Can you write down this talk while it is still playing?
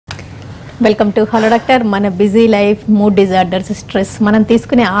Welcome to hello doctor. మన busy life, mood disorders, stress మనం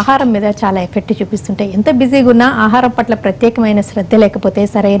తీసుకునే ఆహారం మీద చాలా ఎఫెక్ట్ చూపిస్తుంటాయి. ఎంత బిజీగా ఉన్నా ఆహారం పట్ల ప్రత్యేకమైన శ్రద్ధ లేకపోతే,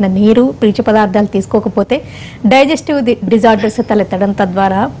 సరైన నీరు, పీచు పదార్థాలు తీసుకోకపోతే డైజెస్టివ్ డిజార్డర్స్ తలెత్తడం,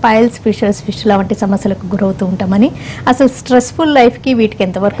 తద్వారా పైల్స్, ఫిషర్స్ వంటి సమస్యలకు గురవుతూ ఉంటామని. అసలు స్ట్రెస్ఫుల్ లైఫ్కి వీటికి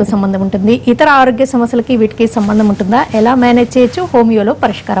ఎంతవరకు సంబంధం ఉంటుంది? ఇతర ఆరోగ్య సమస్యలకి వీటికి సంబంధం ఉంటుందా? ఎలా మేనేజ్ చేయొచ్చు? హోమియోలో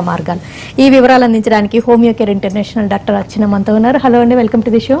పరిష్కార మార్గాలు, ఈ వివరాలు అందించడానికి హోమియోకేర్ ఇంటర్నేషనల్ డాక్టర్ అర్చన మనతో ఉన్నారు. హలో అండి, welcome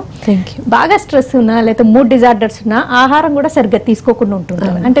to the show. Thank you. బాగా స్ట్రెస్ ఉన్నా లేదా మూడ్ డిజార్డర్స్ ఉన్నా ఆహారం కూడా సరిగ్గా తీసుకోకుండా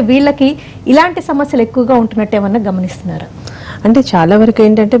ఉంటుంటారు. అంటే వీళ్ళకి ఇలాంటి సమస్యలు ఎక్కువగా ఉంటున్నట్టు ఏమన్నా గమనిస్తున్నారా? అంటే చాలా వరకు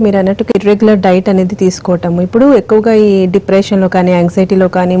ఏంటంటే మీరు అన్నట్టు ఇర్రెగ్యులర్ డైట్ అనేది తీసుకోవటం. ఇప్పుడు ఎక్కువగా ఈ డిప్రెషన్లో కానీ, యాంగ్జైటీలో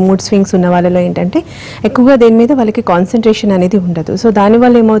కానీ, మూడ్ స్వింగ్స్ ఉన్న వాళ్ళలో ఏంటంటే ఎక్కువగా దేని మీద వాళ్ళకి కాన్సన్ట్రేషన్ అనేది ఉండదు. సో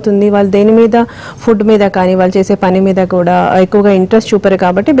దానివల్ల ఏమవుతుంది, వాళ్ళు దేని మీద, ఫుడ్ మీద కానీ, వాళ్ళు చేసే పని మీద కూడా ఎక్కువగా ఇంట్రెస్ట్ చూపరు.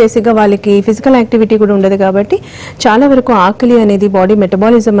 కాబట్టి బేసిక్గా వాళ్ళకి ఫిజికల్ యాక్టివిటీ కూడా ఉండదు. కాబట్టి చాలా వరకు ఆకలి అనేది, బాడీ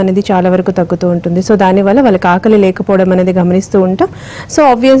మెటబాలిజం అనేది చాలా వరకు తగ్గుతూ ఉంటుంది. సో దానివల్ల వాళ్ళకి ఆకలి లేకపోవడం అనేది గమనిస్తూ ఉంటాం. సో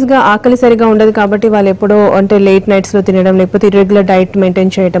ఆబ్వియస్గా ఆకలి సరిగా ఉండదు కాబట్టి వాళ్ళు ఎప్పుడో అంటే లేట్ నైట్స్లో తినడం, లేకపోతే ఇర్రెగ్యులర్ డైట్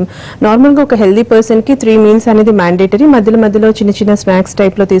మెయింటైన్ చేయడం. నార్మల్గా ఒక హెల్దీ పర్సన్కి 3 మీల్స్ అనేది మ్యాండేటరీ. మధ్యలో చిన్న చిన్న స్నాక్స్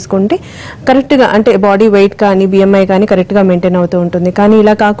టైప్లో తీసుకుంటే కరెక్ట్గా అంటే బాడీ వెయిట్ కానీ, బిఎంఐ కానీ కరెక్ట్గా మెయింటైన్ అవుతూ ఉంటుంది. కానీ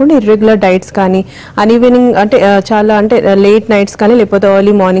ఇలా కాకుండా ఇర్రెగ్యులర్ డైట్స్ కానీ, అన్ఈవెనింగ్ అంటే చాలా అంటే లేట్ నైట్స్ కానీ, లేకపోతే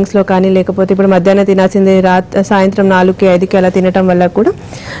ఎర్లీ మార్నింగ్స్లో కానీ, లేకపోతే ఇప్పుడు మధ్యాహ్నం తినాల్సింది సాయంత్రం 4కి 5కి అలా తినడం వల్ల కూడా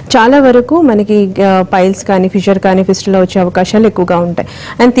చాలా వరకు మనకి పైల్స్ కానీ, ఫిషర్ కానీ, ఫిస్టులా వచ్చే అవకాశాలు ఎక్కువగా ఉంటాయి.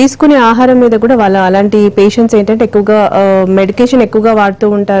 అండ్ తీసుకునే ఆహారం మీద కూడా వాళ్ళ అలాంటి పేషెంట్స్ ఏంటంటే ఎక్కువగా మెడికేషన్ ఎక్కువగా వాడుతూ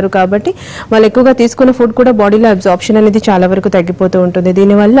ఉంటారు. కాబట్టి వాళ్ళు ఎక్కువగా తీసుకున్న ఫుడ్ కూడా బాడీలో అబ్జార్ప్షన్ అనేది చాలా వరకు తగ్గిపోతూ ఉంటుంది.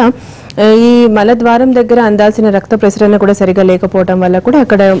 దీనివల్ల ఈ మలద్వారం దగ్గర అందాల్సిన రక్త ప్రసరణ కూడా సరిగా లేకపోవడం వల్ల కూడా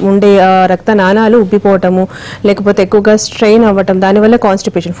అక్కడ ఉండే రక్త నాళాలు ఉబ్బిపోవటము, లేకపోతే ఎక్కువగా స్ట్రెయిన్ అవ్వటం, దానివల్ల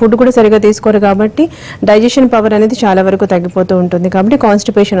కాన్స్టిపేషన్. ఫుడ్ కూడా సరిగా తీసుకోరు కాబట్టి డైజెషన్ పవర్ అనేది చాలా వరకు తగ్గిపోతూ ఉంటుంది. కాబట్టి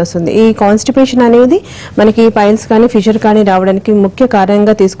కాన్స్టిపేషన్ వస్తుంది. ఈ కాన్స్టిపేషన్ అనేది మనకి పైల్స్ కానీ, ఫిషర్ కానీ రావడానికి ముఖ్య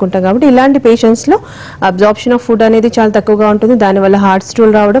కారణంగా తీసుకుంటాం. కాబట్టి ఇలాంటి పేషెంట్స్లో అబ్జార్ప్షన్ ఆఫ్ ఫుడ్ అనేది చాలా తక్కువగా ఉంటుంది. దానివల్ల హార్ట్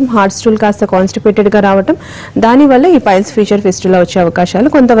స్టూల్ రావడం, హార్ట్ స్టూల్ కాస్త కాన్స్టిపేటెడ్గా రావడం, దానివల్ల ఈ పైల్స్, ఫిషర్, ఫిస్టులా వచ్చే అవకాశాలు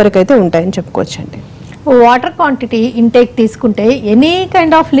కొంతవరకు అయితే ఉంటాయని చెప్పుకోవచ్చండి. వాటర్ క్వాంటిటీ ఇంటేక్ తీసుకుంటే ఎనీ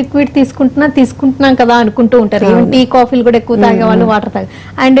కైండ్ ఆఫ్ లిక్విడ్ తీసుకుంటున్నాం కదా అనుకుంటూ ఉంటారు. ఈవెన్ టీ, కాఫీలు కూడా ఎక్కువ తాగే వాళ్ళు వాటర్ తాగే.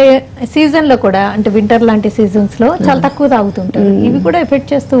 అండ్ సీజన్ లో కూడా అంటే వింటర్ లాంటి సీజన్స్ లో చాలా తక్కువ తాగుతుంటారు. ఇవి కూడా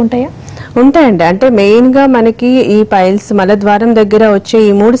ఎఫెక్ట్ చేస్తూ ఉంటాయా? ఉంటాయండి. అంటే మెయిన్గా మనకి ఈ పైల్స్, మలద్వారం దగ్గర వచ్చే ఈ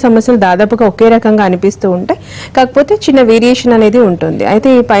 3 సమస్యలు దాదాపుగా ఒకే రకంగా అనిపిస్తూ ఉంటాయి. కాకపోతే చిన్న వేరియేషన్ అనేది ఉంటుంది. అయితే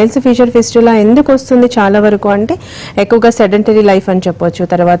ఈ పైల్స్, ఫిషర్, ఫిస్టులా ఎందుకు వస్తుంది చాలా వరకు అంటే ఎక్కువగా సెడెంటరీ లైఫ్ అని చెప్పొచ్చు.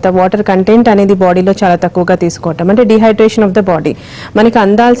 తర్వాత వాటర్ కంటెంట్ అనేది బాడీలో చాలా తక్కువగా తీసుకోవటం, అంటే డిహైడ్రేషన్ ఆఫ్ ద బాడీ. మనకి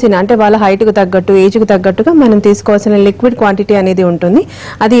అందాల్సిన అంటే వాళ్ళ హైట్కు తగ్గట్టు, ఏజ్కి తగ్గట్టుగా మనం తీసుకోవాల్సిన లిక్విడ్ క్వాంటిటీ అనేది ఉంటుంది.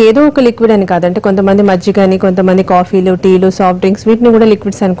 అది ఏదో ఒక లిక్విడ్ అని కాదంటే కొంతమంది మజ్జిగని, కొంతమంది కాఫీలు, టీలు, సాఫ్ట్ డ్రింక్స్ వీటిని కూడా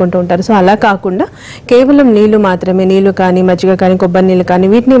లిక్విడ్స్ అనుకుంటూ ఉంటారు. సో అలా కాకుండా కేవలం నీళ్లు మాత్రమే, నీళ్లు కానీ, మజ్జిగ కానీ, కొబ్బరి నీళ్ళు కానీ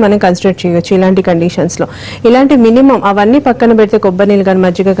వీటిని మనం కన్సిడర్ చేయొచ్చు ఇలాంటి కండిషన్స్లో. ఇలాంటి మినిమం అవన్నీ పక్కన పెడితే, కొబ్బరి నీళ్ళు కానీ,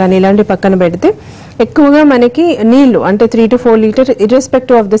 మజ్జిగ కానీ ఇలాంటి పక్కన పెడితే ఎక్కువగా మనకి నీళ్లు అంటే 3 to 4 litre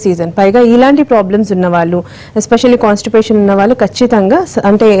irrespective of the season. పైగా ఇలాంటి ప్రాబ్లమ్స్ ఉన్న వాళ్ళు, ఎస్పెషల్లీ కాన్స్టిపేషన్ ఉన్న వాళ్ళు ఖచ్చితంగా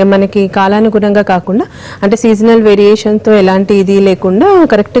అంటే మనకి కాలానుగుణంగా కాకుండా అంటే సీజనల్ వేరియేషన్తో ఎలాంటి ఇది లేకుండా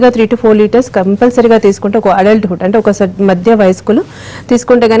కరెక్ట్గా 3 to 4 లీటర్స్ కంపల్సరీగా తీసుకుంటే ఒక అడల్ట్హుడ్ అంటే ఒక మధ్య వయస్కులు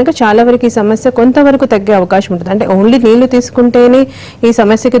తీసుకుంటే కనుక చాలా వరకు ఈ సమస్య కొంతవరకు తగ్గే అవకాశం ఉంటుంది. అంటే ఓన్లీ నీళ్లు తీసుకుంటేనే ఈ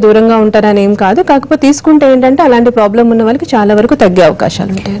సమస్యకి దూరంగా ఉంటారని ఏం కాదు. కాకపోతే తీసుకుంటే ఏంటంటే అలాంటి ప్రాబ్లం ఉన్న వాళ్ళకి చాలా వరకు తగ్గే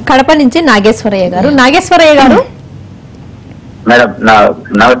అవకాశాలు ఉంటాయి. కడప నుంచి నాగేశ్వరయ్య గారు. నాగేశ్వరయ్య గారు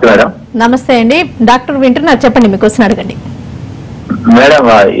నమస్తే అండి. డాక్టర్ వింటున్నారు, చెప్పండి, మీ క్వశ్చన్ అడగండి. మేడం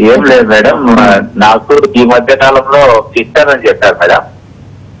ఏం లేదు మేడం, నాకు ఈ మధ్య కాలంలో ఫిస్టర్ అని చెప్పారు మేడం.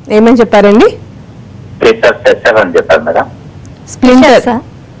 ఏమని చెప్పారండి? ఫిస్టర్ అని చెప్పారు మేడం. స్ప్లింటర్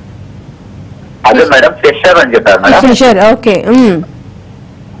అదే మేడం, ఫిస్టర్ అని చెప్పారు మేడం. Fissure, okay.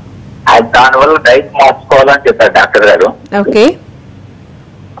 దానివల్ల డైట్ మార్చుకోవాలని చెప్పారు డాక్టర్ గారు. ఓకే.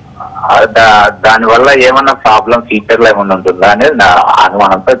 దానివల్ల ఏమన్నా ప్రాబ్లం ఫ్యూచర్ లో ఏమన్నా ఉంటుందా అనేది నా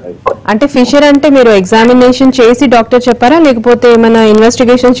అనుమానంతో. అంటే ఫిషర్ అంటే మీరు ఎగ్జామినేషన్ చేసి డాక్టర్ చెప్పారా, లేకపోతే ఏమైనా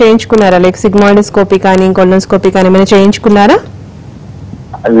ఇన్వెస్టిగేషన్ చేయించుకున్నారా? లైక్ సిగ్మాయిడోస్కోపీ కానీ, కొలోనోస్కోపీ కానీ ఏమైనా చేయించుకున్నారా?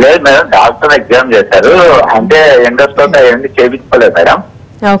 లేదు మేడం, డాక్టర్ ఎగ్జామ్ చేశారు, అంటే ఎండోస్కోపీ అవన్నీ చేయించుకోలేదు మేడం.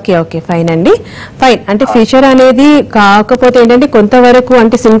 ఓకే ఓకే, ఫైన్ అండి, ఫైన్. అంటే ఫిషర్ అనేది కాకపోతే ఏంటంటే కొంతవరకు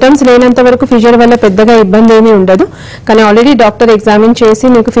అంటే సింటమ్స్ లేనంత వరకు ఫిషర్ వల్ల పెద్దగా ఇబ్బంది ఏమీ ఉండదు. కానీ ఆల్రెడీ డాక్టర్ ఎగ్జామిన్ చేసి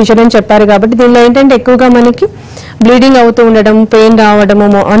మీకు ఫిషర్ అని చెప్పారు కాబట్టి దీనిలో ఏంటంటే ఎక్కువగా మనకి బ్లీడింగ్ అవుతూ ఉండడం, పెయిన్ రావడము,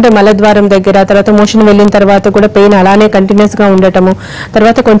 అంటే మలద్వారం దగ్గర, తర్వాత మోషన్ వెళ్ళిన తర్వాత కూడా పెయిన్ అలానే కంటిన్యూస్ గా ఉండటము,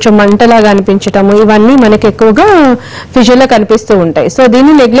 తర్వాత కొంచెం మంటలాగా అనిపించటము, ఇవన్నీ మనకి ఎక్కువగా ఫిజియోలో కనిపిస్తూ ఉంటాయి. సో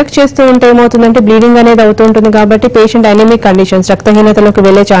దీన్ని నెగ్లెక్ట్ చేస్తూ ఉంటే ఏమవుతుందంటే బ్లీడింగ్ అనేది అవుతూ ఉంటుంది కాబట్టి పేషెంట్ అనెమిక్ కండిషన్స్, రక్తహీనతలోకి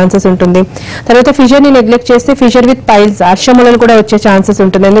వెళ్లే ఛాన్సెస్ ఉంటుంది. తర్వాత ఫిజియర్ ని నెగ్లెక్ట్ చేస్తే ఫిజియర్ విత్ పైల్స్, అర్షములలు కూడా వచ్చే ఛాన్సెస్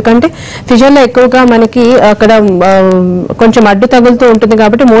ఉంటుంది. ఎందుకంటే ఫిజియర్ లో ఎక్కువగా మనకి అక్కడ కొంచెం అడ్డు తగులుతూ ఉంటుంది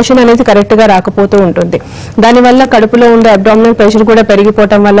కాబట్టి మోషన్ అనేది కరెక్ట్ గా రాకపోతూ ఉంటుంది. దానివల్ల కడుపులో ఉండే అబ్డామినల్ ప్రెషర్ కూడా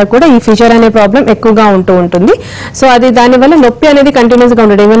పెరిగిపోవడం వల్ల కూడా ఈ ఫిజియర్ అనే ప్రాబ్లం ఎక్కువగా ఉంటూ ఉంటుంది. సో అది దానివల్ల నొప్పి అనేది కంటిన్యూస్ గా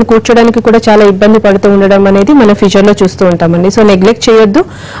ఉండడం, ఈవెన్ కూర్చోడానికి కూడా చాలా ఇబ్బంది పడుతూ ఉండడం అనేది మన ఫిజియర్ లో చూస్తూ ఉంటామండి. సో నెగ్లెక్ట్ చేయొద్దు.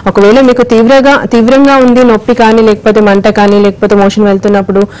 ఒకవేళ మీకు తీవ్రంగా ఉంది నొప్పి కానీ, లేకపోతే మంట కానీ, లేకపోతే మోషన్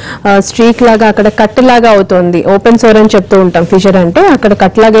వెళ్తున్నప్పుడు స్ట్రీక్ లాగా అక్కడ కట్ లాగా అవుతుంది, ఓపెన్ సోర్ అని చెప్తూ ఉంటాం. ఫిజియర్ అంటే అక్కడ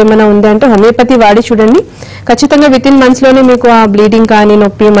కట్ లాగా ఏమైనా ఉంది అంటే హోమియోపతి వాడి చూడండి, ఖచ్చితంగా విత్ ఇన్ మంత్స్ లోనే మీకు ఆ బ్లీడింగ్ కానీ,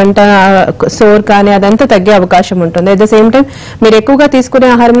 నొప్పి, మంట, సోర్ కానీ అదంతా తగ్గే అవకాశం ఉంటుంది. అట్ ద సేమ్ టైం మీరు ఎక్కువగా తీసుకునే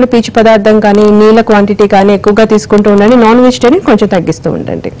ఆహారంలో పీచు పదార్థం కానీ, నీళ్ళ క్వాంటిటీ కానీ ఎక్కువగా తీసుకుంటూ ఉండండి. నాన్ వెజిటేరియన్ కొంచెం తగ్గిస్తూ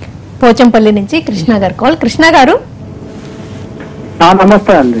ఉండండి. పోచంపల్లి నుంచి కృష్ణ గారు కాల్. కృష్ణ గారు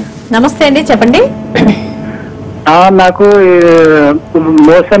నమస్తే అండి. నమస్తే అండి, చెప్పండి. నాకు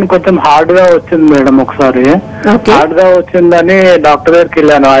మోషన్ కొంచెం హార్డ్ గా వచ్చింది మేడం. ఒకసారి హార్డ్ గా వచ్చిందని డాక్టర్ దగ్గరికి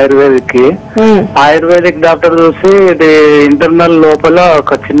వెళ్ళాను, ఆయుర్వేదిక్ డాక్టర్ చూసి ఇది ఇంటర్నల్ లోపల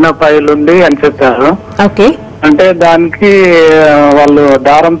ఒక చిన్న ఫైల్ ఉంది అని చెప్పారు. అంటే దానికి వాళ్ళు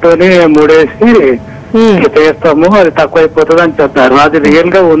దారంతో ముడేసి చేస్తాము, అది తక్కువైపోతుంది అని చెప్పారు. అది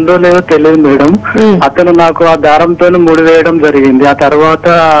రియల్ గా ఉందో లేదో తెలియదు మేడం. అతను నాకు ఆ దారంతో ముడి వేయడం జరిగింది. ఆ తర్వాత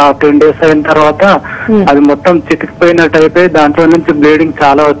 10 days అయిన తర్వాత అది మొత్తం చితికిపోయినట్టు అయిపోయి దాంట్లో నుంచి బ్లీడింగ్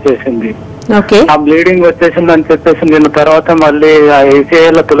చాలా వచ్చేసింది. ఆ బ్లీడింగ్ వచ్చేసింది అని చెప్పేసి నేను తర్వాత మళ్ళీ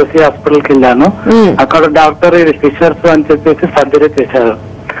ఏసీఐ లో తులసి హాస్పిటల్ కి వెళ్ళాను. అక్కడ డాక్టర్ ఇది ఫిషర్స్ అని చెప్పేసి సర్జరీ చేశారు.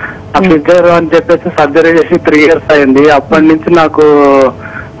 ఆ ఫిషర్ అని చెప్పేసి సర్జరీ చేసి 3 years అయింది. అప్పటి నుంచి నాకు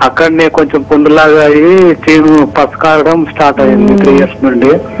అక్కడనే కొంచెం పుండులాగా అయ్యి చీము పసు కారడం స్టార్ట్ అయింది 3 years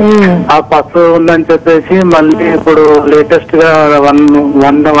నుండి. ఆ పసు ఉందని చెప్పేసి మళ్ళీ ఇప్పుడు లేటెస్ట్ గా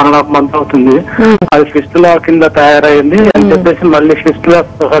 1.5 months అవుతుంది. అది ఫిస్టులా కింద తయారైంది అని చెప్పేసి మళ్ళీ ఫిస్టులా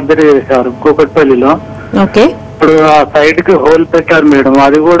సర్జరీ చేశారు కూకట్పల్లిలో. ఇప్పుడు ఆ సైడ్ కి హోల్ పెట్టారు మేడం,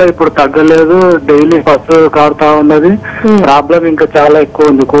 అది కూడా ఇప్పుడు తగ్గలేదు. డైలీ పసు కారుతా ఉన్నది. ప్రాబ్లం ఇంకా చాలా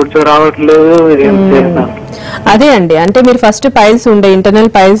ఎక్కువ ఉంది, కూర్చో రావట్లేదు, ఏం చేస్తారు. అదే అండి, అంటే మీరు ఫస్ట్ పైల్స్ ఉండే, ఇంటర్నల్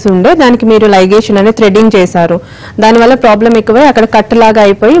పైల్స్ ఉండే, దానికి మీరు లైగేషన్ అనేది థ్రెడింగ్ చేశారు. దానివల్ల ప్రాబ్లం ఎక్కువై అక్కడ కట్ లాగా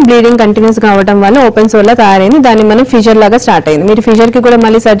అయిపోయి బ్లీడింగ్ కంటిన్యూస్ గా అవడం వల్ల ఓపెన్ సోర్ లా తయారైంది. దాన్ని మనం ఫిజర్ లాగా స్టార్ట్ అయింది. మీరు ఫిజర్ కి కూడా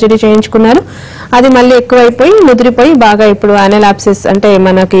మళ్ళీ సర్జరీ చేయించుకున్నారు. అది మళ్ళీ ఎక్కువైపోయి ముదిరిపోయి బాగా ఇప్పుడు అనలాప్సిస్ అంటే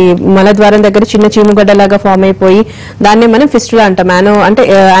మనకి మలద్వారం దగ్గర చిన్న చీముగడ్డ లాగా ఫామ్ అయిపోయి దాన్ని మనం ఫిస్టులా అంటాం. అంటే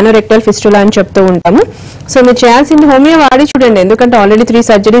యానోరెక్టల్ ఫిస్టులా అని చెప్తూ ఉంటాము. సో మీరు చేయాల్సింది హోమియో వాడి చూడండి, ఎందుకంటే ఆల్రెడీ 3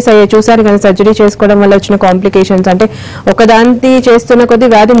 surgeries అయ్యాయి, చూసారు కదా. సర్జరీ చేసుకోవడం వల్ల వచ్చిన కాంప్లికేషన్స్ అంటే ఒకదాన్ని చేస్తున్న కొద్ది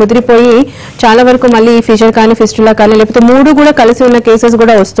వ్యాధి ముదిరిపోయి చాలా వరకు మళ్ళీ ఫిషర్ కానీ, ఫిస్టులా కానీ, లేకపోతే 3 కూడా కలిసి ఉన్న కేసెస్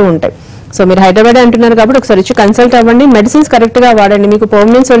కూడా వస్తూ ఉంటాయి. సో మీరు హైదరాబాద్ అంటున్నారు కాబట్టి ఒకసారి వచ్చి కన్సల్ట్ అవ్వండి, మెడిసిన్స్ కరెక్ట్ గా వాడండి. మీకు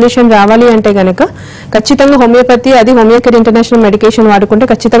పర్మనెంట్ సొల్యూషన్ రావాలి అంటే గనక ఖచ్చితంగా హోమియోపతి, అది హోమియోకేర్ ఇంటర్నేషనల్ మెడికేషన్ వాడుకుంటే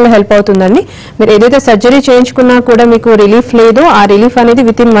ఖచ్చితంగా హెల్ప్ అవుతుందండి. మీరు ఏదైతే సర్జరీ చేయించుకున్నా కూడా మీకు రిలీఫ్ లేదో ఆ రిలీఫ్ అనేది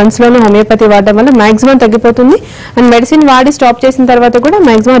విత్ ఇన్ మంత్స్ లోనే హోమియోపతి వాడడం వల్ల మాక్సిమం తగ్గిపోతుంది. అండ్ మెడిసిన్ వాడి స్టాప్ చేసిన తర్వాత కూడా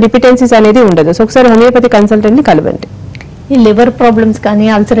మాక్సిమం రిపిటెన్సీస్ అనేది ఉండదు. సో ఒకసారి హోమియోపతి కన్సల్టెంట్ ని కలవండి. ఈ లివర్ ప్రాబ్లమ్స్ కానీ,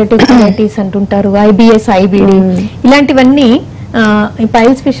 అల్సరేటివ్ కొలైటిస్ అంటుంటారు, IBS, IBD ఇలాంటివన్నీ ఈ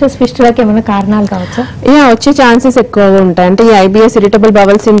పైల్స్ ఫిస్టులాకి ఏమైనా కారణాలు కావచ్చా? వచ్చే ఛాన్సెస్ ఎక్కువగా ఉంటాయి. అంటే ఈ IBS ఇరిటబుల్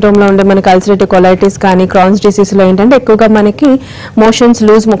బవల్ సిండ్రోమ్ లో ఉండే మనకి అల్సరేటివ్ కొలైటిస్ కానీ, క్రాన్స్ డిసీజ్ లో ఏంటంటే ఎక్కువగా మనకి మోషన్స్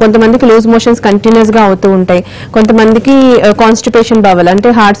కొంతమందికి లూజ్ మోషన్స్ కంటిన్యూస్ గా అవుతూ ఉంటాయి. కొంతమందికి కాన్స్టిపేషన్ బవల్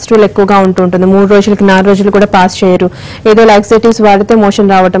అంటే హార్ట్ స్టూల్ ఎక్కువగా ఉంటూ ఉంటుంది. 3 రోజులకి 4 రోజులు కూడా పాస్ చేయరు. ఏదో లాక్సేటివ్స్ వాడితే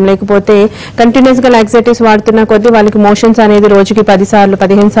మోషన్ రావటం, లేకపోతే కంటిన్యూస్ గా లాక్సేటివ్స్ వాడుతున్న కొద్దీ వాళ్ళకి మోషన్స్ అనేది రోజుకి 10 సార్లు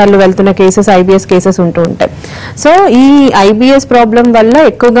 15 సార్లు వెళ్తున్న కేసెస్ IBS కేసెస్ ఉంటూ ఉంటాయి. సో ఈ IBS ప్రాబ్లం వల్ల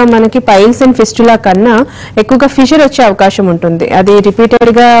ఎక్కువగా మనకి పైల్స్ అండ్ ఫిస్టులా కన్నా ఎక్కువగా ఫిషర్ వచ్చే అవకాశం ఉంటుంది. అది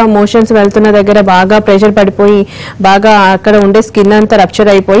రిపీటెడ్ గా మోషన్స్ వెళ్తున్న దగ్గర బాగా ప్రెషర్ పడిపోయి బాగా అక్కడ ఉండే స్కిన్ అంతా రప్చర్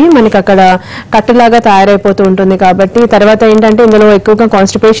అయిపోయి మనకి అక్కడ కట్టులాగా తయారైపోతూ ఉంటుంది. కాబట్టి తర్వాత ఏంటంటే ఇందులో ఎక్కువగా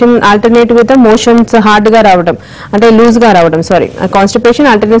constipation alternative with motions hard గా రావడం, అంటే లూజ్ గా రావడం, constipation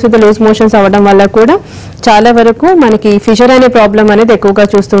alternative with loose motions అవ్వడం వల్ల కూడా చాలా వరకు మనకి ఫిషర్ అనే ప్రాబ్లం అనేది ఎక్కువగా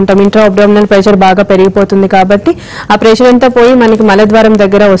చూస్తూ ఉంటాం. ఇంట్రా అబ్డామినల్ ప్రెషర్ బాగా పెరిగిపోతుంది కాబట్టి ఆ ప్రెషర్ అంతా పోయి మనకి మలద్వారం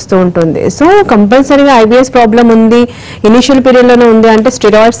దగ్గర వస్తూ ఉంటుంది. సో కంపల్సరీగా IBS ప్రాబ్లం ఉంది, ఇనిషియల్ పీరియడ్ లోనే ఉంది అంటే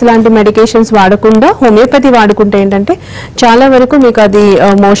స్టెరాయిడ్స్ లాంటి మెడికేషన్స్ వాడకుండా హోమియోపతి వాడుకుంటే ఏంటంటే చాలా వరకు మీకు అది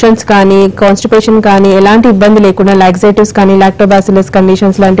మోషన్స్ కానీ, కాన్స్టిపేషన్ కానీ ఎలాంటి ఇబ్బంది లేకుండా, లాక్సేటివ్స్ కానీ, లాక్టోబాసిలస్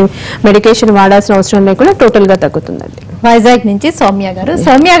కండిషన్స్ లాంటి మెడికేషన్ వాడాల్సిన అవసరం లేకుండా టోటల్ గా తగ్గుతుందండి. వైజాగ్ నుంచి సౌమ్య గారు.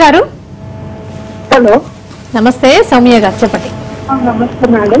 సౌమ్య గారు హలో, నమస్తే సౌమ్య గారు, చెప్పండి. నమస్తే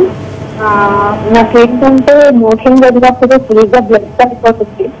మేడం. నాకేంటంటే మోషన్ జరిగినప్పుడు ఫ్రీగా బ్లడ్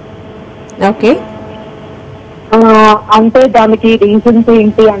పడిపోతుంది. ఓకే, అంటే దానికి రీజన్స్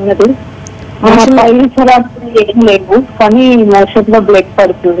ఏంటి అన్నది పైల్స్ ఏం లేవు, కానీ మోషన్ లో బ్లడ్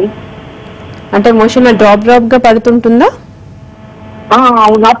పడుతుంది. అంటే మోషన్ డ్రాప్ గా పడుతుంటుందా?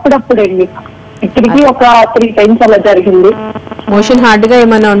 అవును, అప్పుడప్పుడు అండి. ఇప్పటికి ఒక 3 times అలా జరిగింది. మోషన్ హార్డ్ గా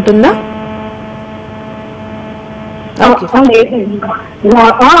ఏమైనా ఉంటుందా?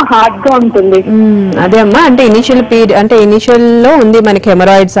 హార్డ్ గా ఉంటుంది. అదే అమ్మా, అంటే ఇనిషియల్ లో ఉంది మనకి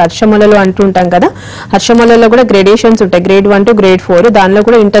హెమరాయిడ్స్, హర్షములలో అంటుంటాం కదా. హర్షములలో కూడా గ్రేడేషన్స్ ఉంటాయి, grade 1 to grade 4. దానిలో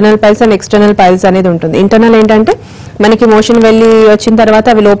కూడా internal piles and external piles అనేది ఉంటుంది. ఇంటర్నల్ ఏంటంటే మనకి మోషన్ వెళ్ళి వచ్చిన తర్వాత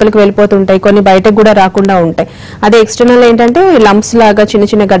అవి లోపలికి వెళ్ళిపోతుంటాయి, కొన్ని బయటకు కూడా రాకుండా ఉంటాయి. అదే ఎక్స్టర్నల్ ఏంటంటే లంప్స్ లాగా, చిన్న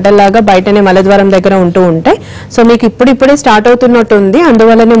చిన్న గడ్డల్లాగా బయటనే మలద్వారం దగ్గర ఉంటూ ఉంటాయి. సో మీకు ఇప్పుడిప్పుడే స్టార్ట్ అవుతున్నట్టు ఉంది,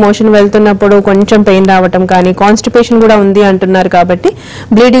 అందువల్లనే మోషన్ వెళ్తున్నప్పుడు కొంచెం పెయిన్ రావటం కానీ, కాన్స్టిపేషన్ కూడా ఉంది అంటున్నారు కాబట్టి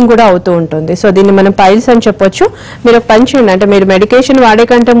బ్లీడింగ్ కూడా అవుతూ ఉంటుంది. సో దీన్ని మనం పైల్స్ అని చెప్పొచ్చు. మీరు ఒక పని చేయండి, అంటే మీరు మెడికేషన్ వాడే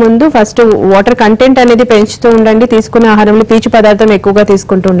కంటే ముందు ఫస్ట్ వాటర్ కంటెంట్ అనేది పెంచుతూ ఉండండి. తీసుకునే ఆహారంలో పీచు పదార్థం ఎక్కువగా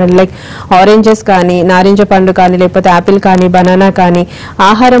తీసుకుంటూ ఉండండి. లైక్ ఆరెంజెస్ కానీ, నారింజ పండు కానీ, లేకపోతే యాపిల్ కానీ, బనానా కానీ.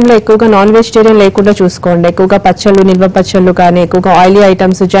 ఆహారంలో ఎక్కువగా నాన్ వెజిటేరియన్ లేకుండా చూసుకోండి. ఎక్కువగా పచ్చళ్ళు, నిల్వ పచ్చళ్ళు కానీ, ఎక్కువగా ఆయిలీ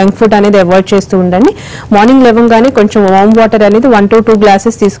ఐటమ్స్, జంక్ ఫుడ్ అనేది అవాయిడ్ చేస్తూ ఉండండి. మార్నింగ్ లేవగానే కొంచెం వామ్ వాటర్ అనేది 1 to 2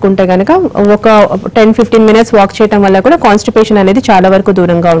 glasses తీసుకుంటే కనుక ఒక 10-15 minutes వాక్ చేయడం వల్ల కూడా కాన్స్టిపేషన్ అనేది చాలా వరకు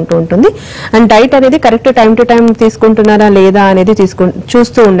దూరంగా ఉంటూ ఉంటుంది. అండ్ డైట్ అనేది కరెక్ట్ టైం టు టైం తీసుకుంటున్నారా లేదా అనేది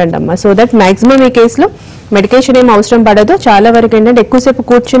చూస్తూ ఉండండి అమ్మా. సో దట్ మాక్సిమం ఈ కేసులో మెడికేషన్ ఏం అవసరం పడదు. చాలా వరకు ఏంటంటే ఎక్కువసేపు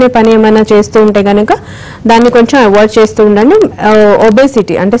కూర్చునే పని ఏమైనా చేస్తూ ఉంటే కనుక దాన్ని కొంచెం అవాయిడ్ చేస్తూ ఉండండి.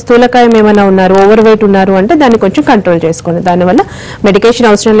 ఒబేసిటీ అంటే స్థూలకాయం ఏమైనా ఉన్నారు, ఓవర్ వెయిట్ ఉన్నారు అంటే దాన్ని కొంచెం కంట్రోల్ చేసుకోండి. దానివల్ల మెడికేషన్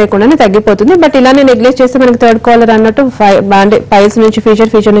అవసరం లేకుండానే తగ్గిపోతుంది. బట్ ఇలానే నెగ్లెక్ట్ చేస్తే మనకి థర్డ్ కాలర్ అన్నట్టు పైల్స్ నుంచి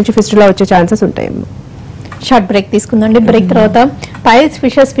ఫీచర్ నుంచి ఫిస్టులా వచ్చే ఛాన్సెస్ ఉంటాయమ్మా. Short break తీసుకుందండి. బ్రేక్ తర్వాత పైల్స్,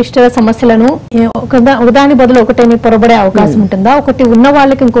 ఫిషర్స్, ఫిస్టుల సమస్యలను ఒకదాని బదులు ఒకటి పొరబడే అవకాశం ఉంటుందా, ఒకటి ఉన్న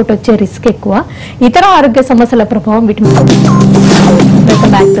వాళ్ళకి ఇంకోటి వచ్చే రిస్క్ ఎక్కువ, ఇతర ఆరోగ్య సమస్యల ప్రభావం వీటి మీద.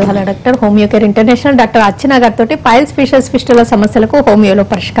 Welcome back to hello doctor. Homeocare international doctor అర్చన గారితో పైల్స్, ఫిషర్స్, ఫిస్టుల సమస్యలకు హోమియోలో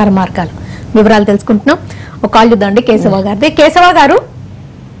పరిష్కార మార్గాలు వివరాలు తెలుసుకుంటున్నాం. ఒక కాల్ చూద్దాండి కేశవ గారిది. కేశవ గారు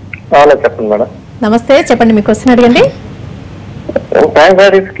చెప్పండి మేడం. నమస్తే, చెప్పండి మీ క్వశ్చన్ అడగండి.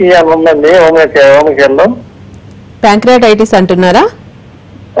 ప్యాంక్రాటిస్ కి ఉందండి హోమియోకేర్ లో. ప్యాంక్రాటైటిస్ అంటున్నారా?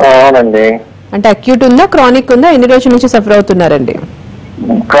 అవునండి. అంటే అక్యూట్ ఉందా, క్రానిక్ ఉందా, ఎన్ని రోజుల నుంచి సఫర్ అవుతున్నారండి?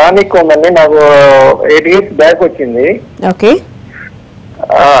 క్రానిక్ ఉందండి, నాకు 8 years బ్యాక్ వచ్చింది. ఓకే,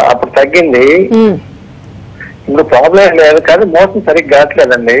 అప్పుడు తగ్గింది. ఇప్పుడు ప్రాబ్లం ఏం లేదు, కానీ మోషన్ సరిగ్గా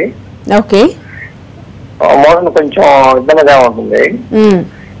కావట్లేదండి. ఓకే, మోషన్ కొంచెం ఇబ్బందిగా ఉంటుంది.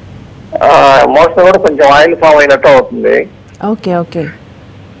 మోషన్ కూడా కొంచెం ఆయిల్ ఫామ్ అయినట్టు అవుతుంది. ఓకే ఓకే,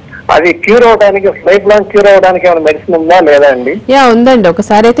 అది క్యూర్ అవడానికి, లైఫ్ లాంగ్ క్యూర్ అవడానికి ఏమైనా మెడిసిన్ ఉందా లేదా అండి? యా ఉందండి.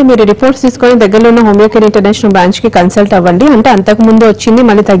 ఒకసారి అయితే మీరు రిపోర్ట్స్ తీసుకొని దగ్గరలో ఉన్న హోమియోకేర్ ఇంటర్నేషనల్ బ్రాంచ్ కి కన్సల్ట్ అవ్వండి. అంటే అంతకు ముందు వచ్చింది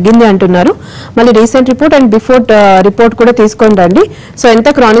మళ్ళీ తగ్గింది అంటున్నారు, మళ్ళీ recent report and before report కూడా తీసుకొని రండి. సో ఎంత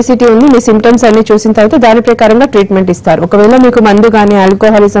క్రానిసిటీ ఉంది, మీ సిమ్టమ్స్ అన్ని చూసిన తర్వాత దాని ప్రకారంగా ట్రీట్మెంట్ ఇస్తారు. ఒకవేళ మీకు మందు కానీ,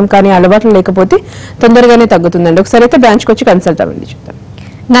 ఆల్కహాలిజం కానీ అలవాట్లు లేకపోతే తొందరగానే తగ్గుతుందండి. ఒకసారి అయితే బ్రాంచ్ కి వచ్చి కన్సల్ట్ అవ్వండి. చూద్దాం.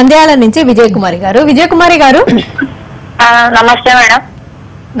 నంద్యాల నుంచి విజయ్ కుమారి గారు. విజయ్ కుమారి గారు నమస్తే మేడం.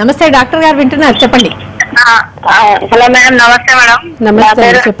 నమస్తే, డాక్టర్ గారు వింటున్నారు, చెప్పండి. హలో మేడం, నమస్తే మేడం. నమస్తే,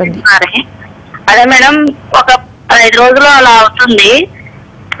 చెప్పండి. అదే మేడం, ఒక 5 రోజులు అలా అవుతుంది.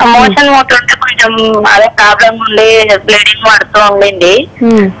 మోషన్ పోతుంటే కొంచెం అదే ప్రాబ్లం ఉండి బ్లీడింగ్ పడుతూ ఉండింది.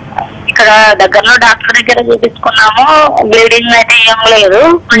 ఇక్కడ దగ్గరలో డాక్టర్ దగ్గర చూపించుకున్నాము, బ్లీడింగ్ అయితే ఏం లేదు,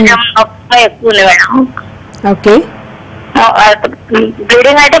 కొంచెం నొప్పి ఎక్కువ ఉంది మేడం. ఓకే,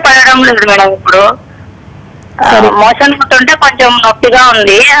 బ్లీడింగ్ అయితే పడడం లేదు మేడం. ఇప్పుడు మోషన్ పోతుంటే కొంచెం నొప్పిగా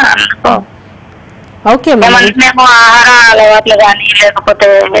ఉంది. ఓకే, మేము ఆహార అలవాట్లు కానీ లేకపోతే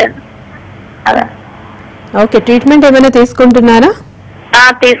ఓకే, ట్రీట్మెంట్ ఏమైనా తీసుకుంటున్నారా?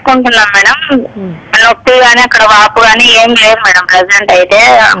 తీసుకుంటున్నాం మేడం. నొప్పి గానీ అక్కడ వాపు గానీ ఏం లేదు మేడం. ప్రెసెంట్ అయితే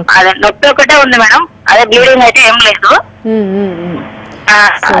అదే నొప్పి ఒకటే ఉంది మేడం, అదే బ్లీడింగ్ అయితే ఏం లేదు.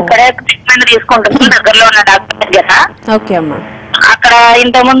 అక్కడే ట్రీట్మెంట్ తీసుకుంటున్నాం దగ్గరలో ఉన్న డాక్టర్ దగ్గర. ఓకే అమ్మా. అక్కడ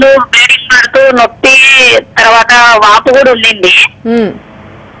ఇంత ముందు బ్లీడింగ్ పడుతూ నొప్పి, తర్వాత వాపు కూడా ఉండింది.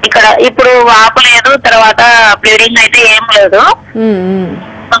 ఇక్కడ ఇప్పుడు వాపు లేదు, తర్వాత బ్లీడింగ్ అయితే ఏం లేదు,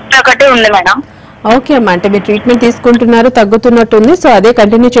 నొప్పి ఒకటి ఉంది మేడం. ఓకే అమ్మా, అంటే మీరు ట్రీట్మెంట్ తీసుకుంటున్నారు, తగ్గుతున్నట్టుంది. సో అదే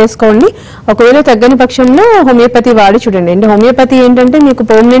కంటిన్యూ చేసుకోండి. ఒకవేళ తగ్గని పక్షంలో హోమియోపతి వాడి చూడండి. అంటే హోమియోపతి ఏంటంటే మీకు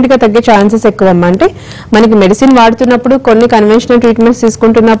పర్మనెంట్ గా తగ్గే ఛాన్సెస్ ఎక్కువ అమ్మా. అంటే మనకి మెడిసిన్ వాడుతున్నప్పుడు కొన్ని కన్వెన్షనల్ ట్రీట్మెంట్స్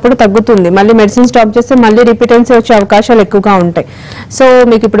తీసుకుంటున్నప్పుడు తగ్గుతుంది, మళ్ళీ మెడిసిన్ స్టాప్ చేస్తే మళ్ళీ రిపీటెన్సీ వచ్చే అవకాశాలు ఎక్కువగా ఉంటాయి. సో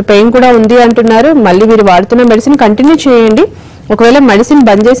మీకు ఇప్పుడు పెయిన్ కూడా ఉంది అంటున్నారు, మళ్ళీ మీరు వాడుతున్న మెడిసిన్ కంటిన్యూ చేయండి. ఒకవేళ మెడిసిన్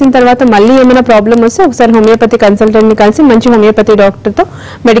బంద్ చేసిన తర్వాత మళ్ళీ ఏమైనా ప్రాబ్లం వస్తే ఒకసారి హోమియోపతి కన్సల్టెంట్ ని కలిసి మంచి హోమియోపతి డాక్టర్ తో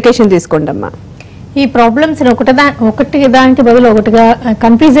మెడికేషన్ తీసుకోండి అమ్మా. ఈ ప్రాబ్లమ్స్ ఒకటి దానికి బదులు ఒకటిగా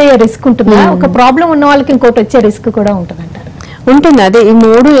కన్ఫ్యూజ్ అయ్యే రిస్క్ ఉంటుందా? ఒక ప్రాబ్లం ఉన్న వాళ్ళకి ఇంకోటి వచ్చే రిస్క్ కూడా ఉంటుందంటారు? ఉంటుంది. అదే ఈ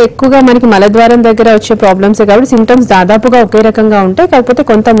 3 ఎక్కువగా మనకి మలద్వారం దగ్గర వచ్చే ప్రాబ్లమ్స్ కాబట్టి సింటమ్స్ దాదాపుగా ఒకే రకంగా ఉంటాయి, కాకపోతే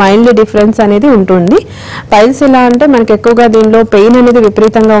కొంత మైల్డ్ డిఫరెన్స్ అనేది ఉంటుంది. పైల్స్ ఎలా అంటే మనకి ఎక్కువగా దీనిలో పెయిన్ అనేది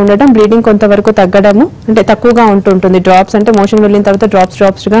విపరీతంగా ఉండడం, బ్లీడింగ్ కొంతవరకు తగ్గడము అంటే తక్కువగా ఉంటుంటుంది. డ్రాప్స్ అంటే మోషన్ వెళ్ళిన తర్వాత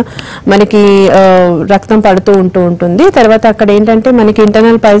డ్రాప్స్ గా మనకి రక్తం పడుతూ ఉంటుంది. తర్వాత అక్కడ ఏంటంటే మనకి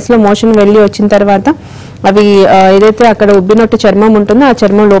ఇంటర్నల్ పైల్స్ లో మోషన్ వెళ్ళి వచ్చిన తర్వాత అవి ఏదైతే అక్కడ ఉబ్బినట్టు చర్మం ఉంటుందో ఆ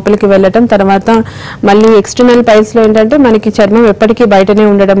చర్మం లోపలికి వెళ్ళటం, తర్వాత మళ్ళీ ఎక్స్టర్నల్ పైల్స్ లో ఏంటంటే మనకి చర్మం ఎప్పటికీ బయటనే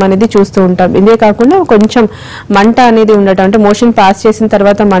ఉండడం అనేది చూస్తూ ఉంటాం. ఇదే కాకుండా కొంచెం మంట అనేది ఉండటం, అంటే మోషన్ పాస్ చేసిన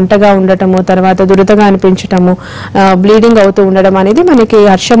తర్వాత మంటగా ఉండటము, తర్వాత దురదగా అనిపించటము, బ్లీడింగ్ అవుతూ ఉండడం అనేది మనకి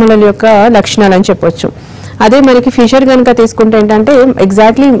హర్షముల యొక్క లక్షణాలు అని చెప్పొచ్చు. అదే మనకి ఫిషర్ కనుక తీసుకుంటే ఏంటంటే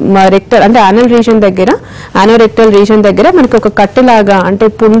ఎగ్జాక్ట్లీ రెక్టల్ అంటే ఆనోరెక్టల్ రీజన్ దగ్గర మనకి ఒక కట్టులాగా, అంటే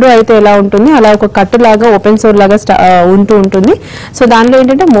పుండు అయితే ఎలా ఉంటుంది అలా ఒక కట్టులాగా ఓపెన్ సోర్ లాగా ఉంటుంది. సో దానిలో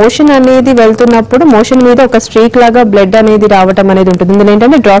ఏంటంటే మోషన్ అనేది వెళ్తున్నప్పుడు మోషన్ మీద ఒక స్ట్రీక్ లాగా బ్లడ్ అనేది రావటం అనేది ఉంటుంది. ఇందులో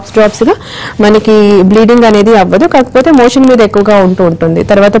ఏంటంటే డ్రాప్స్ గా మనకి బ్లీడింగ్ అనేది అవ్వదు, కాకపోతే మోషన్ మీద ఎక్కువగా ఉంటుంది.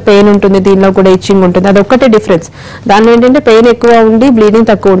 తర్వాత పెయిన్ ఉంటుంది, దీనిలో కూడా ఇచ్చింగ్ ఉంటుంది. అది ఒక్కటే డిఫరెన్స్. దానిలో ఏంటంటే పెయిన్ ఎక్కువ ఉండి బ్లీడింగ్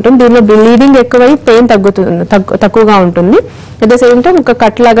తక్కువ ఉంటుంది, దీనిలో బ్లీడింగ్ ఎక్కువై పెయిన్ తక్కువగా ఉంటుంది. అట్ ద సేమ్ టైం ఒక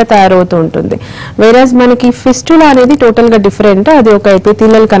కట్ లాగా తయారవుతూ ఉంటుంది. వేరాజ్ మనకి ఫిస్టులా అనేది టోటల్ గా డిఫరెంట్. అది ఒక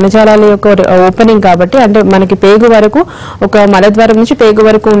ఎపిథీలియల్ కణజాలాల యొక్క ఓపెనింగ్ కాబట్టి, అంటే మనకి పేగు వరకు ఒక మలద్వారం నుంచి పేగు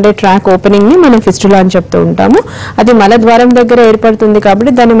వరకు ఉండే ట్రాక్ ఓపెనింగ్ ని మనం ఫిస్టులా అని చెప్తూ ఉంటాము. అది మలద్వారం దగ్గర ఏర్పడుతుంది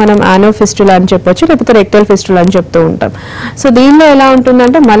కాబట్టి దాన్ని మనం ఆనో ఫిస్టులా అని చెప్పొచ్చు, లేకపోతే రెక్టల్ ఫిస్టులా అని చెప్తూ ఉంటాం. సో దీనిలో ఎలా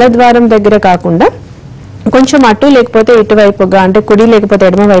ఉంటుందంటే మలద్వారం దగ్గర కాకుండా కొంచెం అటు లేకపోతే ఇటువైపుగా, అంటే కుడి లేకపోతే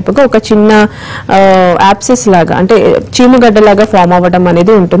ఎడమ వైపుగా ఒక చిన్న యాప్సిస్ లాగా, అంటే చీముగడ్డ లాగా ఫామ్ అవ్వడం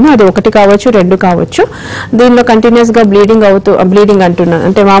అనేది ఉంటుంది. అది 1 కావచ్చు 2 కావచ్చు. దీనిలో కంటిన్యూస్ గా బ్లీడింగ్ అంటున్నాను,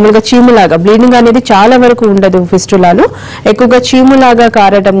 అంటే మామూలుగా చీములాగా బ్లీడింగ్ అనేది చాలా వరకు ఉండదు. ఫిస్టులాలో ఎక్కువగా చీములాగా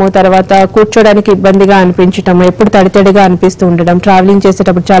కారడము, తర్వాత కూర్చోడానికి ఇబ్బందిగా అనిపించటము, ఎప్పుడు తడితడిగా అనిపిస్తూ ఉండడం, ట్రావెలింగ్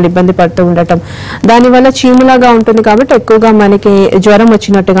చేసేటప్పుడు చాలా ఇబ్బంది పడుతూ ఉండటం, దానివల్ల చీములాగా ఉంటుంది కాబట్టి ఎక్కువగా మనకి జ్వరం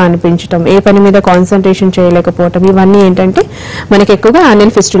వచ్చినట్టుగా అనిపించటం, ఏ పని మీద కాన్సన్ట్రేషన్ చేయలేకపోవటం, ఇవన్నీ ఏంటంటే మనకి ఎక్కువగా యానల్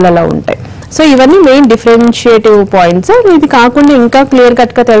ఫిస్టులాలో ఉంటాయి. సో ఇవన్నీ మెయిన్ డిఫరెన్షియేటివ్ పాయింట్స్. ఇది కాకుండా ఇంకా క్లియర్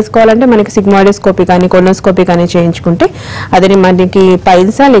కట్ గా తెలుసుకోవాలంటే మనకి సిగ్మాయిడోస్కోపీ కానీ కొలోనోస్కోపీ కానీ చేయించుకుంటే అది మనకి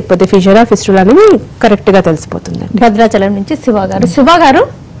పైల్సా లేకపోతే ఫిషరా ఫిస్టులా అనేది కరెక్ట్ గా తెలిసిపోతుంది. భద్రాచలం నుంచి శివ గారు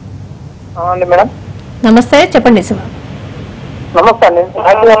మేడం నమస్తే, చెప్పండి శివ. నమస్తే అండి,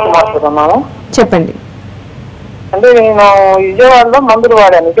 మాట్లాడుతున్నాను. చెప్పండి. అంటే నేను విజయవాడలో మందులు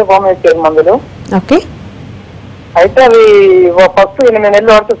వాడాను, హోమియోపతి మందులు. ఓకే. అయితే అవి ఫస్ట్ 8 నెలల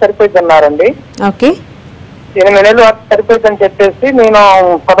వరకు సరిపోయింది అన్నారండి. ఓకే. 8 నెలల వరకు సరిపోయింది అని చెప్పేసి నేను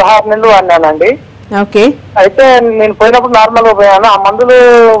 16 నెలలు వాడినానండి. ఓకే. అయితే నేను పోయినప్పుడు నార్మల్ గా పోయాను. ఆ మందులు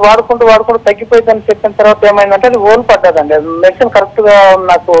వాడుకుంటూ తగ్గిపోయిందని చెప్పిన తర్వాత ఏమైందంటే అది ఓలు పడ్డదండి. మెడిసిన్ కరెక్ట్ గా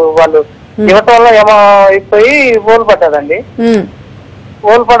నాకు వాళ్ళు ఇవ్వటం వల్ల ఏమో అయిపోయి ఓలు పడ్డదండి.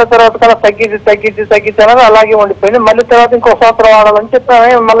 ఓలు పడ్డ తర్వాత కన్నా తగ్గించి అలాగే ఉండిపోయింది. మళ్ళీ తర్వాత ఇంకో సంవత్సరం వాడాలని చెప్పి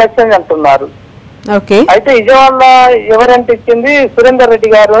మళ్ళీ ఎక్స్చేంజ్ అంటున్నారు. అయితే విజయవాడలో ఎవరంటే ఇచ్చింది సురేందర్ రెడ్డి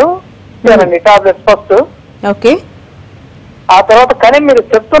గారు ఇచ్చారండి టాబ్లెట్స్ ఫస్ట్. ఓకే. ఆ తర్వాత కానీ మీరు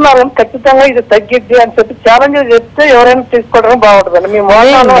చెప్తున్నారు ఖచ్చితంగా ఇది తగ్గిద్ది అని చెప్పి ఛాలెంజ్ చెప్తే ఎవరైనా తీసుకోవడం బాగుంటుందండి. మీ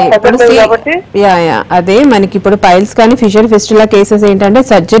కాబట్టి అదే మనకి ఇప్పుడు పైల్స్ కానీ ఫిషర్ ఫిస్టులా కేసెస్ ఏంటంటే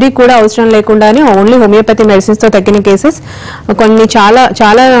సర్జరీ కూడా అవసరం లేకుండానే ఓన్లీ హోమియోపతి మెడిసిన్స్ తో తగ్గిన కేసెస్ కొన్ని చాలా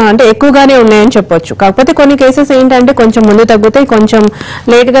చాలా అంటే ఎక్కువగానే ఉన్నాయని చెప్పొచ్చు. కాకపోతే కొన్ని కేసెస్ ఏంటంటే కొంచెం ముందు తగ్గుతాయి, కొంచెం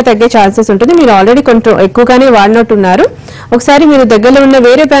లేట్ గా తగ్గే ఛాన్సెస్ ఉంటుంది. మీరు ఆల్రెడీ కొంచెం ఎక్కువగానే వాడినట్టున్నారు. ఒకసారి మీరు దగ్గరలో ఉన్న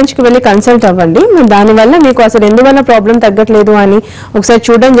వేరే బ్రాంచ్ కి వెళ్ళి కన్సల్ట్ అవ్వండి. దానివల్ల మీకు అసలు ఎందువల్ల ప్రాబ్లం తగ్గట్లేదు అని ఒకసారి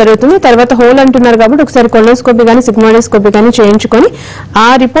చూడడం జరుగుతుంది. తర్వాత హోల్ అంటున్నారు కాబట్టి ఒకసారి కొలోనోస్కోపీ కానీ సిగ్మాయిడోస్కోపీ కానీ చేయించుకొని ఆ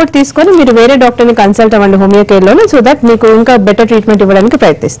రిపోర్ట్ తీసుకొని మీరు వేరే డాక్టర్ ని కన్సల్ట్ అవ్వండి హోమియోకేర్ లోనే, సో దట్ మీకు ఇంకా బెటర్ ట్రీట్మెంట్ ఇవ్వడానికి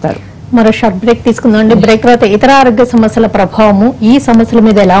ప్రయత్నిస్తారు. మరో షార్ట్ బ్రేక్ తీసుకుందాం. బ్రేక్ తర్వాత ఇతర ఆరోగ్య సమస్యల ప్రభావము ఈ సమస్యల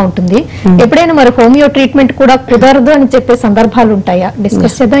మీద ఎలా ఉంటుంది, ఎప్పుడైనా మరి హోమియో ట్రీట్మెంట్ కూడా కుదరదు అని చెప్పే సందర్భాలు ఉంటాయా,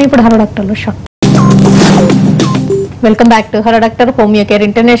 డిస్కస్ చేద్దాం ఇప్పుడు hello డాక్టర్లో. Short welcome back to hello doctor homeo care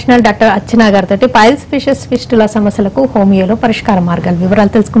international. Doctor అర్చన గారితో పైల్స్ ఫిషస్ ఫిస్టులా సమస్యలకు హోమియోలో పరిష్కార మార్గాలు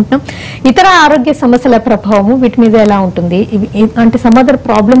వివరాలు తెలుసుకుంటున్నాం. ఇతర ఆరోగ్య సమస్యల ప్రభావము వీటి మీద ఎలా ఉంటుంది, అంటే సమ్ అదర్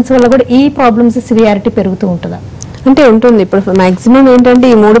ప్రాబ్లమ్స్ వల్ల కూడా ఈ ప్రాబ్లమ్స్ సివియారిటీ పెరుగుతూ ఉంటుందా? అంటే ఉంటుంది. ఇప్పుడు మాక్సిమం ఏంటంటే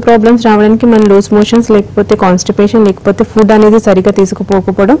ఈ 3 ప్రాబ్లమ్స్ రావడానికి మన లూజ్ మోషన్స్, లేకపోతే కాన్స్టిపేషన్, లేకపోతే ఫుడ్ అనేది సరిగా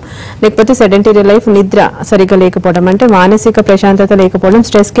తీసుకుపోకపోవడం, లేకపోతే సెడెంటరీ లైఫ్, నిద్ర సరిగా లేకపోవడం, అంటే మానసిక ప్రశాంతత లేకపోవడం,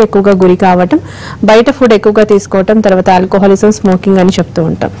 స్ట్రెస్ కి ఎక్కువగా గురి కావటం, బయట ఫుడ్ ఎక్కువగా తీసుకోవటం, తర్వాత ఆల్కహాలిజం, స్మోకింగ్ అని చెప్తూ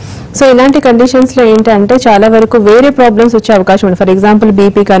ఉంటాం. సో ఇలాంటి కండిషన్స్ లో ఏంటంటే చాలా వరకు వేరే ప్రాబ్లమ్స్ వచ్చే అవకాశం ఉంది. ఫర్ ఎగ్జాంపుల్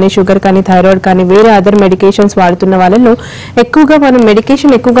బీపీ కానీ, షుగర్ కానీ, థైరాయిడ్ కానీ, వేరే అదర్ మెడికేషన్స్ వాడుతున్న వాళ్ళలో ఎక్కువగా మనం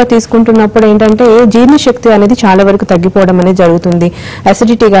మెడికేషన్ ఎక్కువగా తీసుకుంటున్నప్పుడు ఏంటంటే జీర్ణశక్తి అనేది చాలా వరకు తగ్గిపోవడం అనేది జరుగుతుంది.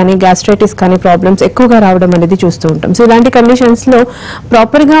 అసిడిటీ కానీ, గ్యాస్ట్రైటిస్ కానీ ప్రాబ్లమ్స్ ఎక్కువగా రావడం అనేది చూస్తూ ఉంటాం. సో ఇలాంటి కండిషన్స్ లో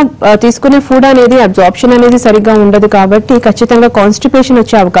ప్రాపర్ గా తీసుకునే ఫుడ్ అనేది అబ్జార్ప్షన్ అనేది సరిగ్గా ఉండదు కాబట్టి ఖచ్చితంగా కాన్స్టిపేషన్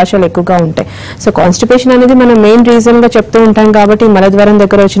వచ్చే అవకాశాలు ఎక్కువగా ఉంటాయి. సో కాన్స్టిపేషన్ అనేది మనం మెయిన్ రీజన్ గా చెప్తూ ఉంటాం కాబట్టి మలద్వారం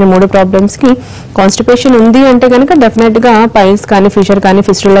దగ్గర వచ్చిన 3 ప్రాబ్లమ్స్ కి కాన్స్టిపేషన్ ఉంది అంటే కనుక డెఫినెట్ గా పైల్స్ కానీ, ఫిషర్ కానీ,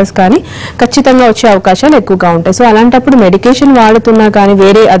 ఫిస్టులాస్ కానీ ఖచ్చితంగా వచ్చే అవకాశాలు ఎక్కువగా ఉంటాయి. సో అలాంటప్పుడు మెడికేషన్ వాడుతున్నా కానీ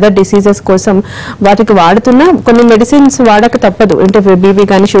వేరే అదర్ డిసీజెస్ కోసం వాటికి వాడుతున్నా కొన్ని మెడిసిన్స్ వాడక తప్పదు, అంటే బీపీ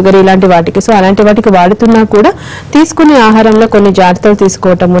కానీ, షుగర్ ఇలాంటి వాటికి. సో అలాంటి వాటికి వాడుతున్నా కూడా తీసుకునే ఆహారంలో కొన్ని జాగ్రత్తలు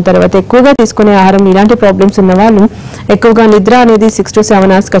తీసుకోవటము, తర్వాత ఎక్కువగా తీసుకునే ఆహారం ఇలాంటి ప్రాబ్లమ్స్ ఉన్న వాళ్ళు ఎక్కువగా నిద్ర అనేది 6 to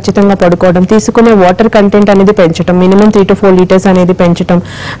 7 hours ఖచ్చితంగా పడుకోవడం, తీసుకునే వాటర్ కంటెంట్ అనేది పెంచడం, మినిమం 3 to 4 liters అనేది పెంచడం,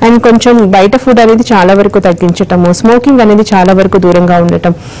 అండ్ కొంచెం బయట ఫుడ్ అనేది చాలా వరకు తగ్గించటము, స్మోకింగ్ అనేది చాలా వరకు దూరంగా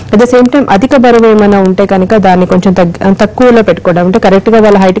ఉండటం. అట్ ద సేమ్ టైం అధిక బరువు ఏమైనా ఉంటే కనుక దాన్ని కొంచెం తక్కువలో పెట్టుకోవడం, అంటే కరెక్ట్ గా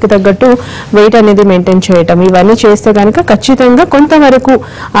వాళ్ళ హైట్ కి తగ్గట్టు వెయిట్ అనేది మెయింటైన్ చేయటం, ఇవన్నీ చేస్తే కనుక ఖచ్చితంగా కొంతవరకు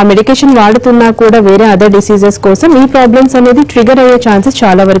ఆ మెడికేషన్ వాడుతున్నా కూడా వేరే అదర్ డిసీజెస్ కోసం ఈ ప్రాబ్లమ్స్ అనేది ట్రిగర్ అయ్యే ఛాన్సెస్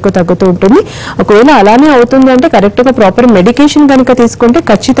చాలా వరకు తగ్గుతూ ఉంటుంది. ఒకవేళ అలానే అవుతుంది అంటే కరెక్ట్ గా ప్రాపర్ మెడికేషన్ కనుక తీసుకుంటే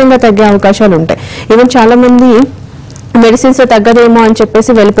ఖచ్చితంగా తగ్గే అవకాశాలు ఉంటాయి. ఈవెన్ చాలా మంది మెడిసిన్స్ తగ్గదేమో అని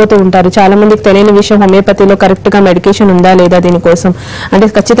చెప్పేసి వెళ్ళిపోతూ ఉంటారు. చాలా మందికి తెలియని విషయం హోమియోపతిలో కరెక్ట్ గా మెడికేషన్ ఉందా లేదా దీనికోసం, అంటే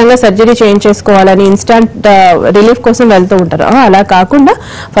ఖచ్చితంగా సర్జరీ చేయించేసుకోవాలని ఇన్స్టాంట్ రిలీఫ్ కోసం వెళ్తూ ఉంటారు. అలా కాకుండా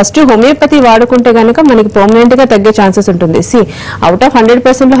ఫస్ట్ హోమియోపతి వాడుకుంటే కనుక మనకి పర్మనెంట్ గా తగ్గే ఛాన్సెస్ ఉంటుంది. అవుట్ ఆఫ్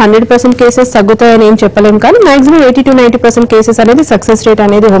 100% 100% కేసెస్ తగ్గుతాయని ఏం చెప్పలేం, కానీ మాక్సిమం 80 to 90% కేసెస్ అనేది సక్సెస్ రేట్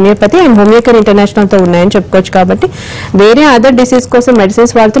అనేది హోమియోపతి అండ్ హోమియోకేర్ ఇంటర్నేషనల్ తో ఉన్నాయని చెప్పుకోవచ్చు. కాబట్టి వేరే అదర్ డిసీజ్ కోసం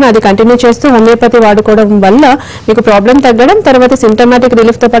మెడిసిన్స్ వాడుతున్నా అది కంటిన్యూ చేస్తూ హోమియోపతి వాడుకోవడం వల్ల మీకు ప్రాబ్లం తగ్గడం, తర్వాత సింటమాటిక్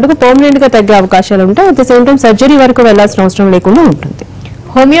రిలీఫ్ తో పాటు పర్మనెంట్ గా తగ్గే అవకాశాలు ఉంటాయి. At the same time surgery వరకు వెళ్లాల్సిన అవసరం లేకుండా ఉంటుంది.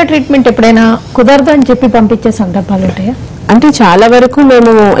 హోమియో ట్రీట్మెంట్ ఎప్పుడైనా కుదరదు అని చెప్పి పంపించే సందర్భాలు ఉంటాయా? అంటే చాలా వరకు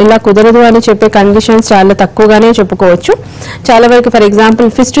మేము ఇలా కుదరదు అని చెప్పే కండిషన్స్ చాలా తక్కువగానే చెప్పుకోవచ్చు. చాలా వరకు ఫర్ ఎగ్జాంపుల్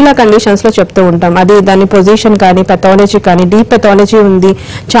ఫిస్టులా కండిషన్స్ లో చెప్తూ ఉంటాం, అది దాని పొజిషన్ కానీ, పెథాలజీ కానీ, డీప్ పెథాలజీ ఉంది,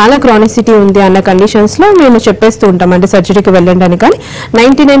 చాలా క్రానిసిటీ ఉంది అన్న కండిషన్స్ లో మేము చెప్పేస్తూ ఉంటాం, అంటే సర్జరీకి వెళ్ళండి అని. కానీ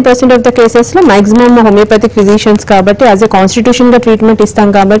 99% ఆఫ్ ద కేసెస్ లో మాక్సిమం హోమియోపతిక్ ఫిజిషియన్స్ కాబట్టి యాజ్ ఎ కాన్స్టిట్యూషన్ గా ట్రీట్మెంట్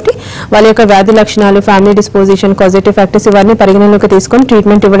ఇస్తాం కాబట్టి వాళ్ళ యొక్క వ్యాధి లక్షణాలు, ఫ్యామిలీ డిస్పోజిషన్, కాజిటివ్ ఫ్యాక్టర్స్ ఇవన్నీ పరిగణలోకి తీసుకొని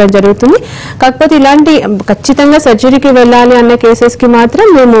ట్రీట్మెంట్ ఇవ్వడం జరుగుతుంది. కాకపోతే ఇలాంటి ఖచ్చితంగా సర్జరీకి వెళ్ళాలి అన్న కేసెస్ కి మాత్రం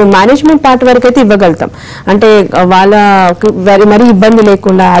మేము మేనేజ్మెంట్ పార్ట్ వరకు అయితే ఇవ్వగలుగుతాం, అంటే వాళ్ళ మరీ ఇబ్బంది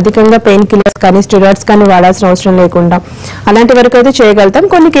లేకుండా అధికంగా పెయిన్ కిల్లర్స్ కానీ, స్టెరాయిడ్స్ కానీ వాడాల్సిన అవసరం లేకుండా అలాంటి వరకు అయితే చేయగలుగుతాం.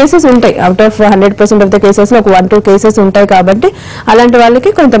 కొన్ని కేసెస్ ఉంటాయి, out of 100% of the cases లో ఒక 1-2 కేసెస్ ఉంటాయి కాబట్టి అలాంటి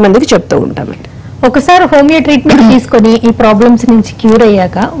వాళ్ళకి కొంతమందికి చెప్తూ ఉంటామండి. ఒకసారి హోమియో ట్రీట్మెంట్ తీసుకొని ఈ ప్రాబ్లమ్స్ నుంచి క్యూర్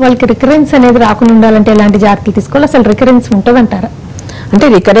అయ్యాక వాళ్ళకి రికరెన్స్ అనేది రాకుండా ఉండాలంటే ఎలాంటి జాగ్రత్తలు తీసుకోవాలి? అసలు రికరెన్స్ ఉంటుందంటారా? అంటే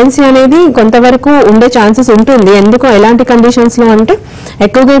రికరెన్సీ అనేది కొంతవరకు ఉండే ఛాన్సెస్ ఉంటుంది. ఎందుకు ఎలాంటి కండిషన్స్ లో అంటే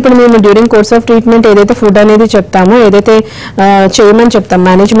ఎక్కువగా ఇప్పుడు మేము డ్యూరింగ్ కోర్స్ ఆఫ్ ట్రీట్మెంట్ ఏదైతే ఫుడ్ అనేది చెప్తామో, ఏదైతే చేయమని చెప్తాం,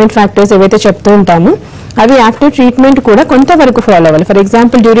 మేనేజ్మెంట్ ఫ్యాక్టర్స్ ఏవైతే చెప్తూ ఉంటామో అవి ఆఫ్టర్ ట్రీట్మెంట్ కూడా కొంతవరకు ఫాలో అవ్వాలి. For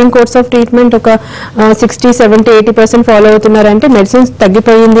example during course of treatment ఒక 60, 70, 80% ఫాలో అవుతున్నారంటే మెడిసిన్స్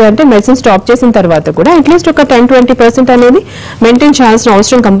తగ్గిపోయింది అంటే మెడిసిన్ స్టాప్ చేసిన తర్వాత కూడా అట్లీస్ట్ ఒక 10-20% అనేది మెయింటైన్ చేయాల్సిన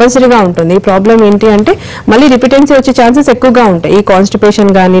అవసరం కంపల్సరీగా ఉంటుంది. ఈ ప్రాబ్లం ఏంటి అంటే మళ్ళీ రిపిటెన్సీ వచ్చే ఛాన్సెస్ ఎక్కువగా ఉంటాయి. ఈ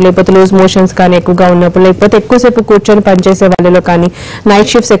కాన్స్టిపేషన్ కానీ, లేకపోతే లూజ్ మోషన్స్ కానీ ఎక్కువగా ఉన్నప్పుడు, లేకపోతే ఎక్కువసేపు కూర్చొని పనిచేసే వాళ్ళలో కానీ,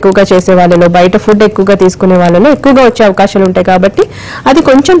 నైట్ షిఫ్ట్స్ ఎక్కువగా చేసే వాళ్ళలో, బయట ఫుడ్ ఎక్కువగా తీసుకునే వాళ్ళలో ఎక్కువగా వచ్చే అవకాశాలు ఉంటాయి. కాబట్టి అది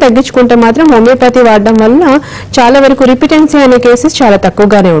కొంచెం తగ్గించుకుంటే మాత్రం హోమియోపతి వాడడం వల్ల చాలా వరకు రిపిటెన్సీ అనే కేసెస్ చాలా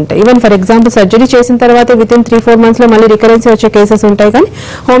తక్కువగానే ఉంటాయి. ఈవెన్ ఫర్ ఎగ్జాంపుల్ సర్జరీ చేసిన తర్వాత వితిన్ 3-4 months లో మళ్ళీ రికరెన్సీ వచ్చే కేసెస్ ఉంటాయి. కానీ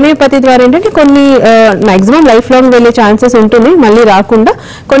హోమియోపతి ద్వారా ఏంటంటే కొన్ని మాక్సిమం లైఫ్ లాంగ్ వెళ్లే ఛాన్సెస్ ఉంటుంది, మళ్ళీ రాకుండా.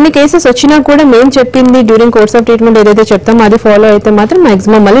 కొన్ని కేసెస్ వచ్చినా కూడా మేము చెప్పింది డ్యూరింగ్ కోర్స్ ఆఫ్ ట్రీట్మెంట్ ఏదైతే చెప్తామో అది ఫాలో అయితే మాత్రం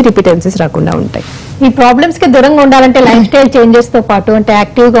మాక్సిమం మళ్ళీ రిపిటెన్సీస్ రాకుండా ఉంటాయి. ఈ ప్రాబ్లమ్స్ కి దూరంగా ఉండాలంటే లైఫ్ స్టైల్ చేంజెస్ తో పాటు, అంటే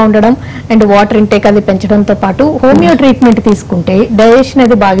యాక్టివ్ గా ఉండడం అండ్ వాటర్ ఇంటేక్ అది పెంచడంతో పాటు హోమియో ట్రీట్మెంట్ తీసుకుంటే డైజెషన్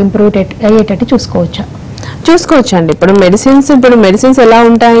అది బాగా ఇంప్రూవ్ అయ్యేటట్టు చూసుకోవచ్చండి. ఇప్పుడు మెడిసిన్స్ ఎలా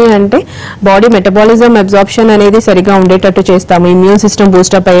ఉంటాయి అంటే బాడీ మెటబాలిజం, అబ్జార్ప్షన్ అనేది సరిగా ఉండేటట్టు చేస్తాము, ఇమ్యూన్ సిస్టమ్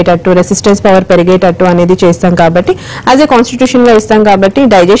బూస్టప్ అయ్యేటట్టు, రెసిస్టెన్స్ పవర్ పెరిగేటట్టు అనేది చేస్తాం కాబట్టి యాజ్ ఏ కాన్స్టిట్యూషన్ గా ఇస్తాం కాబట్టి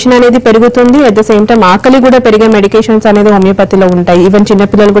డైజెషన్ అనేది పెరుగుతుంది. అట్ ద సేమ్ టైం ఆకలి కూడా పెరిగే మెడికేషన్స్ అనేది హోమియోపతిలో ఉంటాయి. ఈవెన్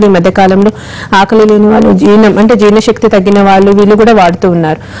చిన్నపిల్లలు కూడా ఈ మధ్య కాలంలో ఆకలి లేని వాళ్ళు, జీర్ణశక్తి తగ్గిన వాళ్ళు వీళ్ళు కూడా వాడుతూ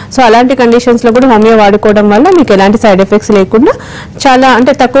ఉన్నారు. సో అలాంటి కండిషన్స్ లో కూడా హోమియో వాడుకోవడం వల్ల మీకు ఎలాంటి సైడ్ ఎఫెక్ట్స్ లేకుండా చాలా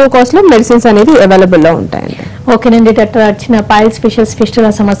అంటే తక్కువ కాస్ట్ లో మెడిసిన్స్ అనేది అవైలబుల్ లో ఉంటాయి. ఓకేనండి, డాక్టర్ వచ్చిన పైల్స్, ఫిషర్స్, ఫిస్టులా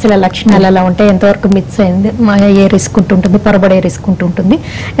సమస్యల లక్షణాలు ఎలా ఉంటాయి, ఎంతవరకు మిక్స్ అయింది, ఏ రిస్క్ ఉంటుంది, పొరబడే రిస్క్ ఉంటుంది,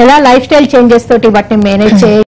 ఎలా లైఫ్ స్టైల్ చేంజెస్ తోటి వాటిని మేనేజ్